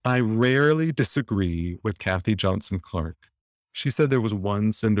I rarely disagree with Kathy Johnson Clark. She said there was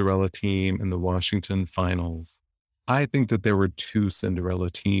one Cinderella team in the Washington finals. I think that there were two Cinderella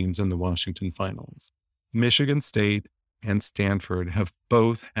teams in the Washington finals. Michigan State and Stanford have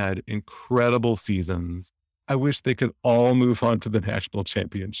both had incredible seasons. I wish they could all move on to the national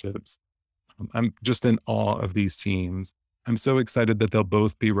championships. I'm just in awe of these teams. I'm so excited that they'll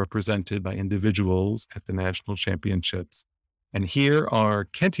both be represented by individuals at the national championships. And here are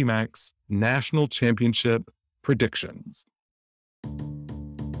Kenty Mac's national championship predictions.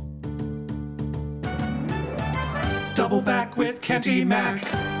 Double Back with Kenty Mac.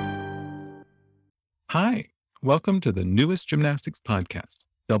 Hi, welcome to the newest gymnastics podcast,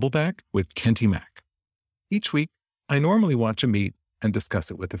 Double Back with Kenty Mac. Each week, I normally watch a meet and discuss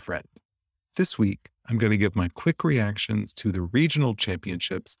it with a friend. This week, I'm going to give my quick reactions to the regional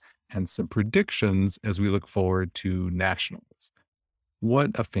championships and some predictions as we look forward to nationals.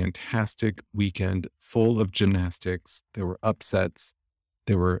 What a fantastic weekend full of gymnastics. There were upsets.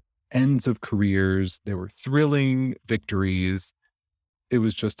 There were ends of careers. There were thrilling victories. It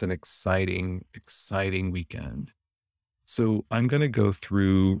was just an exciting weekend. So I'm going to go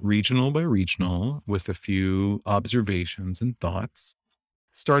through regional by regional with a few observations and thoughts,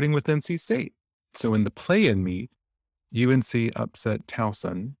 starting with NC State. So in the play-in meet, UNC upset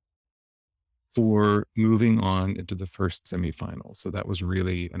Towson for moving on into the first semifinal. So that was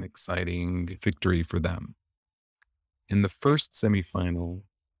really an exciting victory for them. In the first semifinal,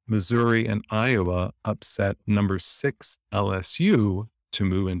 Missouri and Iowa upset number 6 LSU to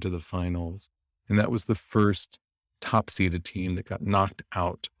move into the finals. And that was the first top-seeded team that got knocked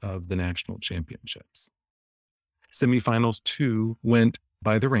out of the national championships. Semifinals 2 went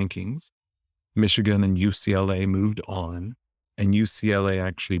by the rankings. Michigan and UCLA moved on, and UCLA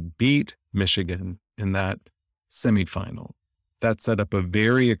actually beat Michigan in that semifinal. That set up a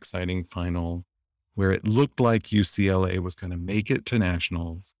very exciting final where it looked like UCLA was going to make it to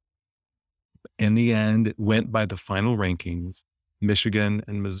nationals. In the end, it went by the final rankings. Michigan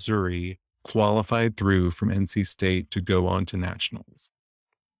and Missouri qualified through from NC State to go on to nationals.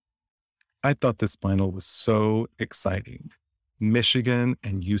 I thought this final was so exciting. Michigan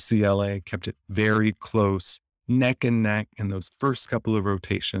and UCLA kept it very close, neck and neck in those first couple of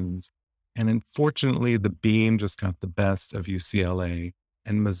rotations. And unfortunately, the beam just got the best of UCLA,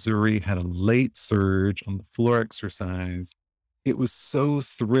 and Missouri had a late surge on the floor exercise. It was so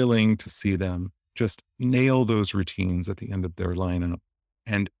thrilling to see them just nail those routines at the end of their lineup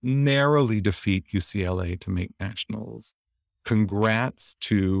and narrowly defeat UCLA to make nationals. Congrats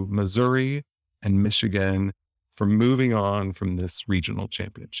to Missouri and Michigan for moving on from this regional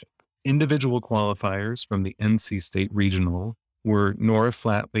championship. Individual qualifiers from the NC State Regional were Nora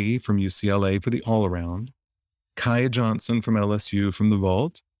Flatley from UCLA for the all-around, Kaya Johnson from LSU from the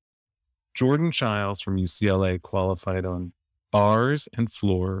vault, Jordan Childs from UCLA qualified on bars and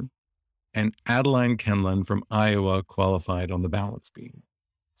floor, and Adeline Kenlon from Iowa qualified on the balance beam.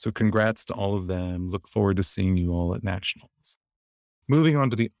 So congrats to all of them. Look forward to seeing you all at nationals. Moving on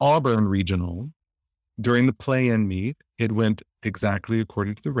to the Auburn Regional, during the play-in meet, it went exactly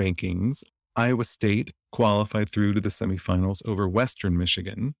according to the rankings. Iowa State qualified through to the semifinals over Western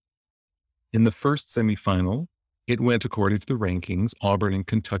Michigan. In the first semifinal, it went according to the rankings. Auburn and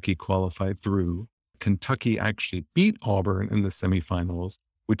Kentucky qualified through. Kentucky actually beat Auburn in the semifinals,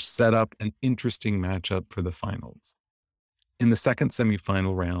 which set up an interesting matchup for the finals. In the second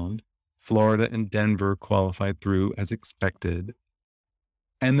semifinal round, Florida and Denver qualified through as expected.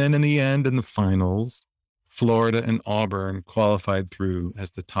 And then in the end, in the finals, Florida and Auburn qualified through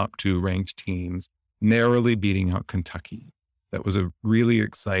as the top 2 ranked teams, narrowly beating out Kentucky. That was a really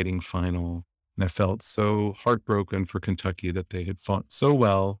exciting final, and I felt so heartbroken for Kentucky that they had fought so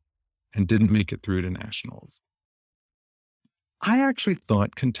well and didn't make it through to nationals. I actually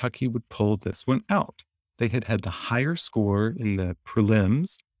thought Kentucky would pull this one out. They had had the higher score in the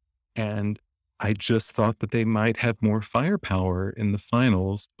prelims, and I just thought that they might have more firepower in the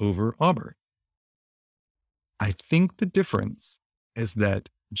finals over Auburn. I think the difference is that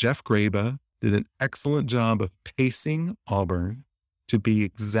Jeff Graba did an excellent job of pacing Auburn to be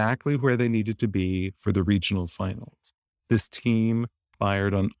exactly where they needed to be for the regional finals. This team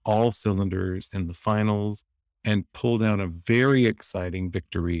fired on all cylinders in the finals and pulled out a very exciting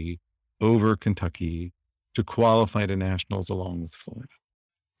victory over Kentucky to qualify to nationals along with Florida.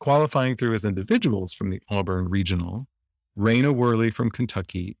 Qualifying through as individuals from the Auburn Regional, Raina Worley from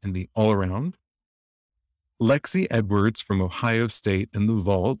Kentucky in the all-around, Lexi Edwards from Ohio State in the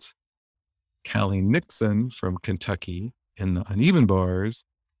vault, Callie Nixon from Kentucky in the uneven bars,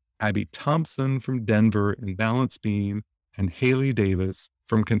 Abby Thompson from Denver in balance beam, and Haley Davis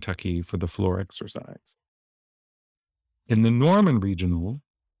from Kentucky for the floor exercise. In the Norman Regional,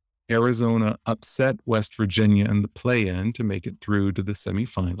 Arizona upset West Virginia in the play-in to make it through to the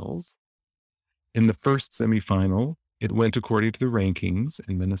semifinals. In the first semifinal, it went according to the rankings,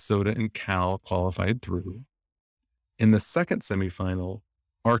 and Minnesota and Cal qualified through. In the second semifinal,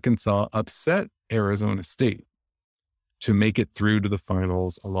 Arkansas upset Arizona State to make it through to the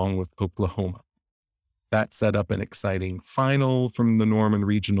finals along with Oklahoma. That set up an exciting final from the Norman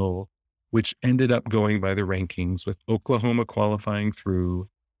Regional, which ended up going by the rankings with Oklahoma qualifying through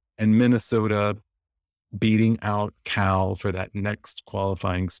and Minnesota beating out Cal for that next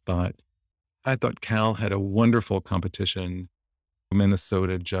qualifying spot. I thought Cal had a wonderful competition.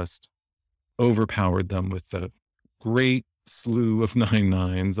 Minnesota just overpowered them with a great slew of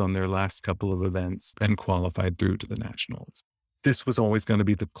 9-9s on their last couple of events and qualified through to the Nationals. This was always going to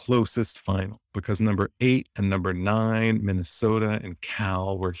be the closest final because number 8 and number 9, Minnesota and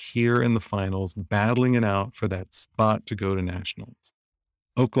Cal, were here in the finals battling it out for that spot to go to Nationals.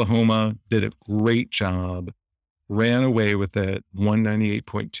 Oklahoma did a great job, ran away with it,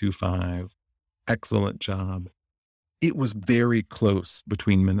 198.25. Excellent job. It was very close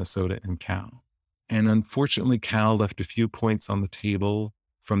between Minnesota and Cal. And unfortunately, Cal left a few points on the table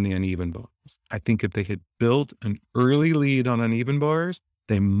from the uneven bars. I think if they had built an early lead on uneven bars,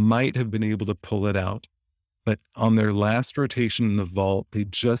 they might have been able to pull it out. But on their last rotation in the vault, they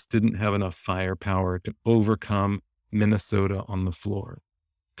just didn't have enough firepower to overcome Minnesota on the floor.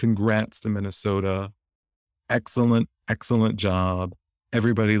 Congrats to Minnesota. Excellent, excellent job.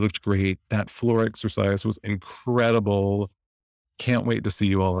 Everybody looked great. That floor exercise was incredible. Can't wait to see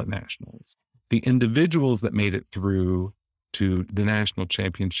you all at Nationals. The individuals that made it through to the national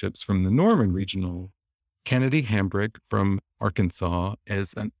championships from the Norman Regional, Kennedy Hambrick from Arkansas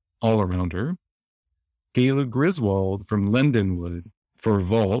as an all-arounder, Gayla Griswold from Lindenwood for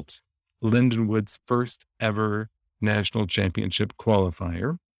vault, Lindenwood's first ever national championship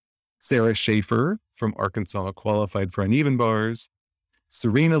qualifier, Sarah Schaefer from Arkansas qualified for uneven bars,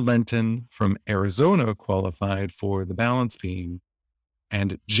 Serena Lenton from Arizona qualified for the balance beam,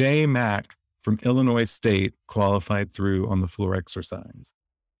 and Jay Mack from Illinois State qualified through on the floor exercise.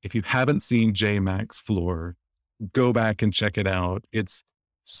 If you haven't seen Jay Mack's floor, go back and check it out. It's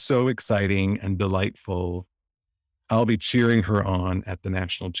so exciting and delightful. I'll be cheering her on at the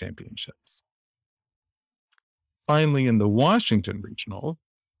national championships. Finally, in the Washington Regional,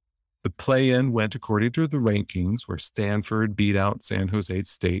 the play-in went according to the rankings, where Stanford beat out San Jose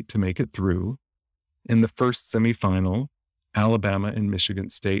State to make it through. In the first semifinal, Alabama and Michigan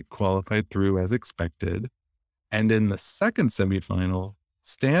State qualified through as expected. And in the second semifinal,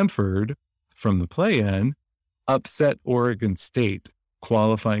 Stanford, from the play-in, upset Oregon State,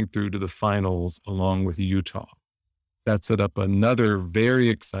 qualifying through to the finals along with Utah. That set up another very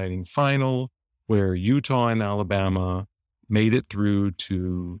exciting final where Utah and Alabama made it through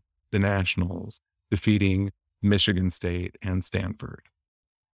to the Nationals, defeating Michigan State and Stanford.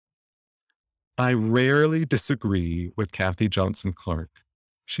 I rarely disagree with Kathy Johnson Clark.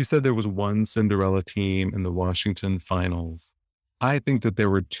 She said there was one Cinderella team in the Washington finals. I think that there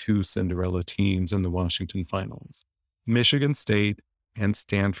were two Cinderella teams in the Washington finals. Michigan State and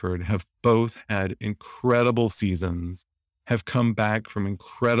Stanford have both had incredible seasons, have come back from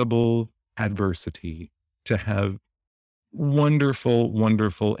incredible adversity to have wonderful,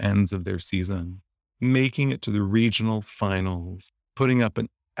 wonderful ends of their season, making it to the regional finals, putting up an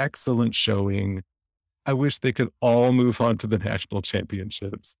excellent showing. I wish they could all move on to the national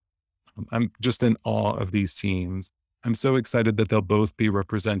championships. I'm just in awe of these teams. I'm so excited that they'll both be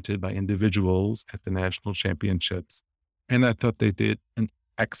represented by individuals at the national championships. And I thought they did an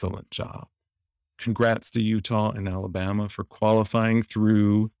excellent job. Congrats to Utah and Alabama for qualifying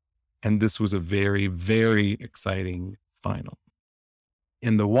through. And this was a very, very exciting final.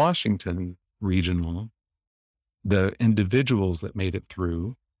 In the Washington Regional, the individuals that made it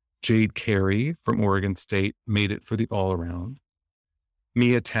through, Jade Carey from Oregon State made it for the all-around.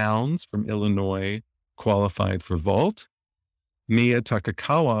 Mia Towns from Illinois qualified for vault. Mia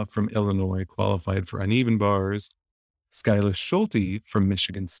Takakawa from Illinois qualified for uneven bars. Skyla Schulte from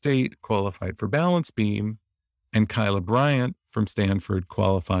Michigan State qualified for balance beam. And Kyla Bryant from Stanford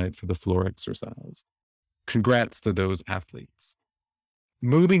qualified for the floor exercise. Congrats to those athletes.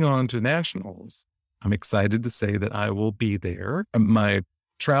 Moving on to nationals, I'm excited to say that I will be there. My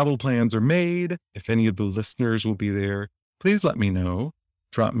travel plans are made. If any of the listeners will be there, please let me know.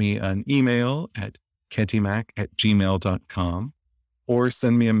 Drop me an email at kentymac@gmail.com or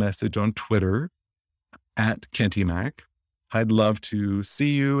send me a message on Twitter at kentymac. I'd love to see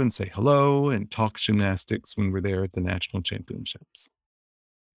you and say hello and talk gymnastics when we're there at the national championships.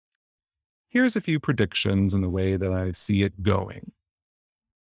 Here's a few predictions in the way that I see it going.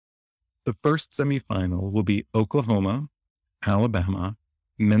 The first semifinal will be Oklahoma, Alabama,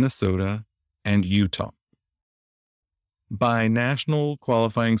 Minnesota, and Utah. By national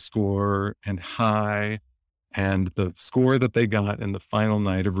qualifying score and high and the score that they got in the final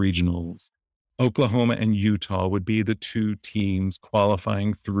night of regionals, Oklahoma and Utah would be the two teams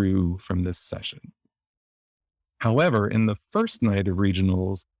qualifying through from this session. However, in the first night of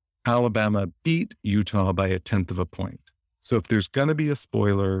regionals, Alabama beat Utah by 1/10 of a point. So if there's going to be a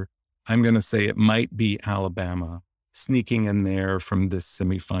spoiler, I'm going to say it might be Alabama sneaking in there from this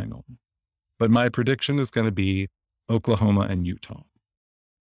semifinal. But my prediction is going to be Oklahoma and Utah.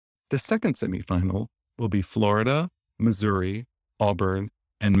 The second semifinal will be Florida, Missouri, Auburn,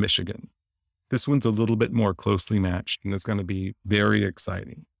 and Michigan. This one's a little bit more closely matched and is going to be very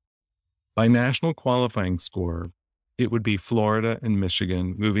exciting. By national qualifying score, it would be Florida and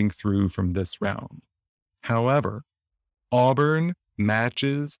Michigan moving through from this round. However, Auburn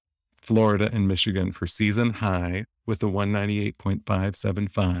matches Florida and Michigan for season high with a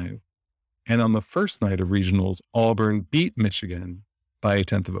 198.575. And on the first night of regionals, Auburn beat Michigan by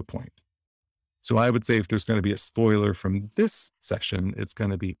 1/10 of a point. So I would say if there's going to be a spoiler from this session, it's going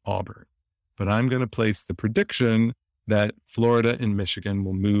to be Auburn. But I'm going to place the prediction that Florida and Michigan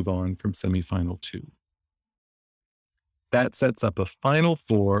will move on from semifinal 2. That sets up a final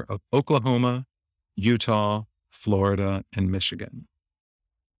 4 of Oklahoma, Utah, Florida, and Michigan.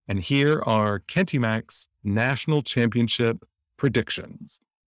 And here are Kenty Mac's national championship predictions.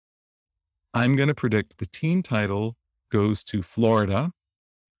 I'm going to predict the team title goes to Florida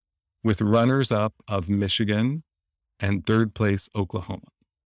with runners-up of Michigan and third place Oklahoma.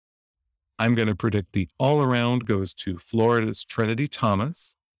 I'm going to predict the all-around goes to Florida's Trinity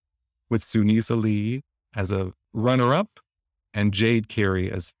Thomas with Sunisa Lee as a runner-up and Jade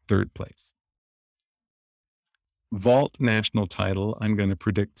Carey as third place. Vault national title, I'm going to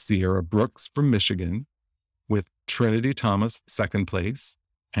predict Sierra Brooks from Michigan with Trinity Thomas second place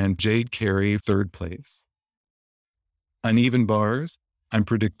and Jade Carey third place. Uneven bars, I'm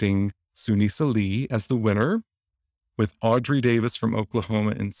predicting Sunisa Lee as the winner with Audrey Davis from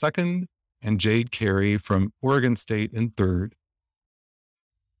Oklahoma in second and Jade Carey from Oregon State in third.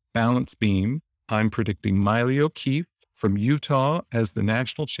 Balance beam, I'm predicting Miley O'Keefe from Utah as the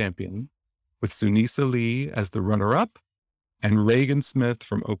national champion with Sunisa Lee as the runner-up and Reagan Smith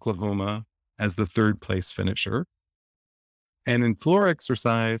from Oklahoma as the third place finisher. And in floor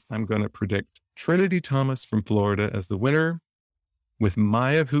exercise, I'm going to predict Trinity Thomas from Florida as the winner with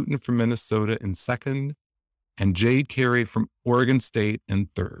Maya Hooten from Minnesota in second and Jade Carey from Oregon State in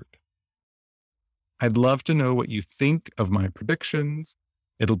third. I'd love to know what you think of my predictions.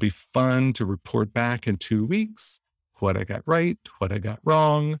 It'll be fun to report back in 2 weeks, what I got right, what I got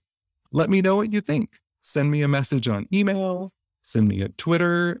wrong. Let me know what you think. Send me a message on email, send me a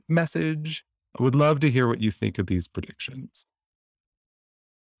Twitter message. I would love to hear what you think of these predictions.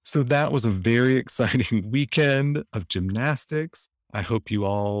 So that was a very exciting weekend of gymnastics. I hope you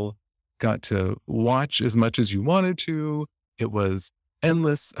all got to watch as much as you wanted to. It was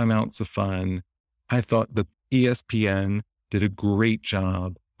endless amounts of fun. I thought that ESPN did a great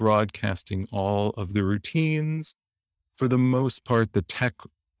job broadcasting all of the routines. For the most part, the tech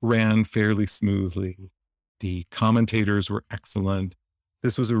ran fairly smoothly. The commentators were excellent.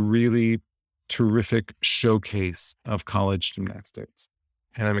 This was a really terrific showcase of college gymnastics.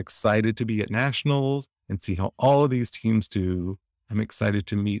 And I'm excited to be at nationals and see how all of these teams do. I'm excited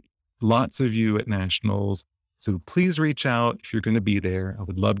to meet lots of you at nationals. So please reach out if you're going to be there. I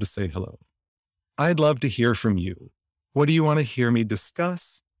would love to say hello. I'd love to hear from you. What do you want to hear me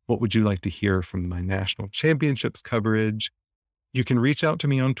discuss? What would you like to hear from my national championships coverage? You can reach out to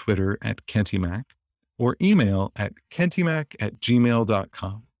me on Twitter at KentyMac or email at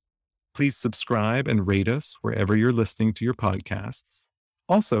kentymac@gmail.com. Please subscribe and rate us wherever you're listening to your podcasts.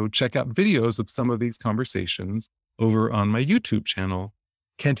 Also, check out videos of some of these conversations over on my YouTube channel,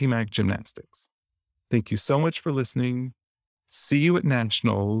 Kenty Mac Gymnastics. Thank you so much for listening. See you at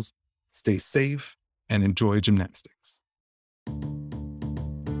nationals. Stay safe and enjoy gymnastics.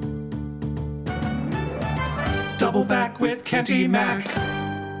 Double back with Kenty Mac.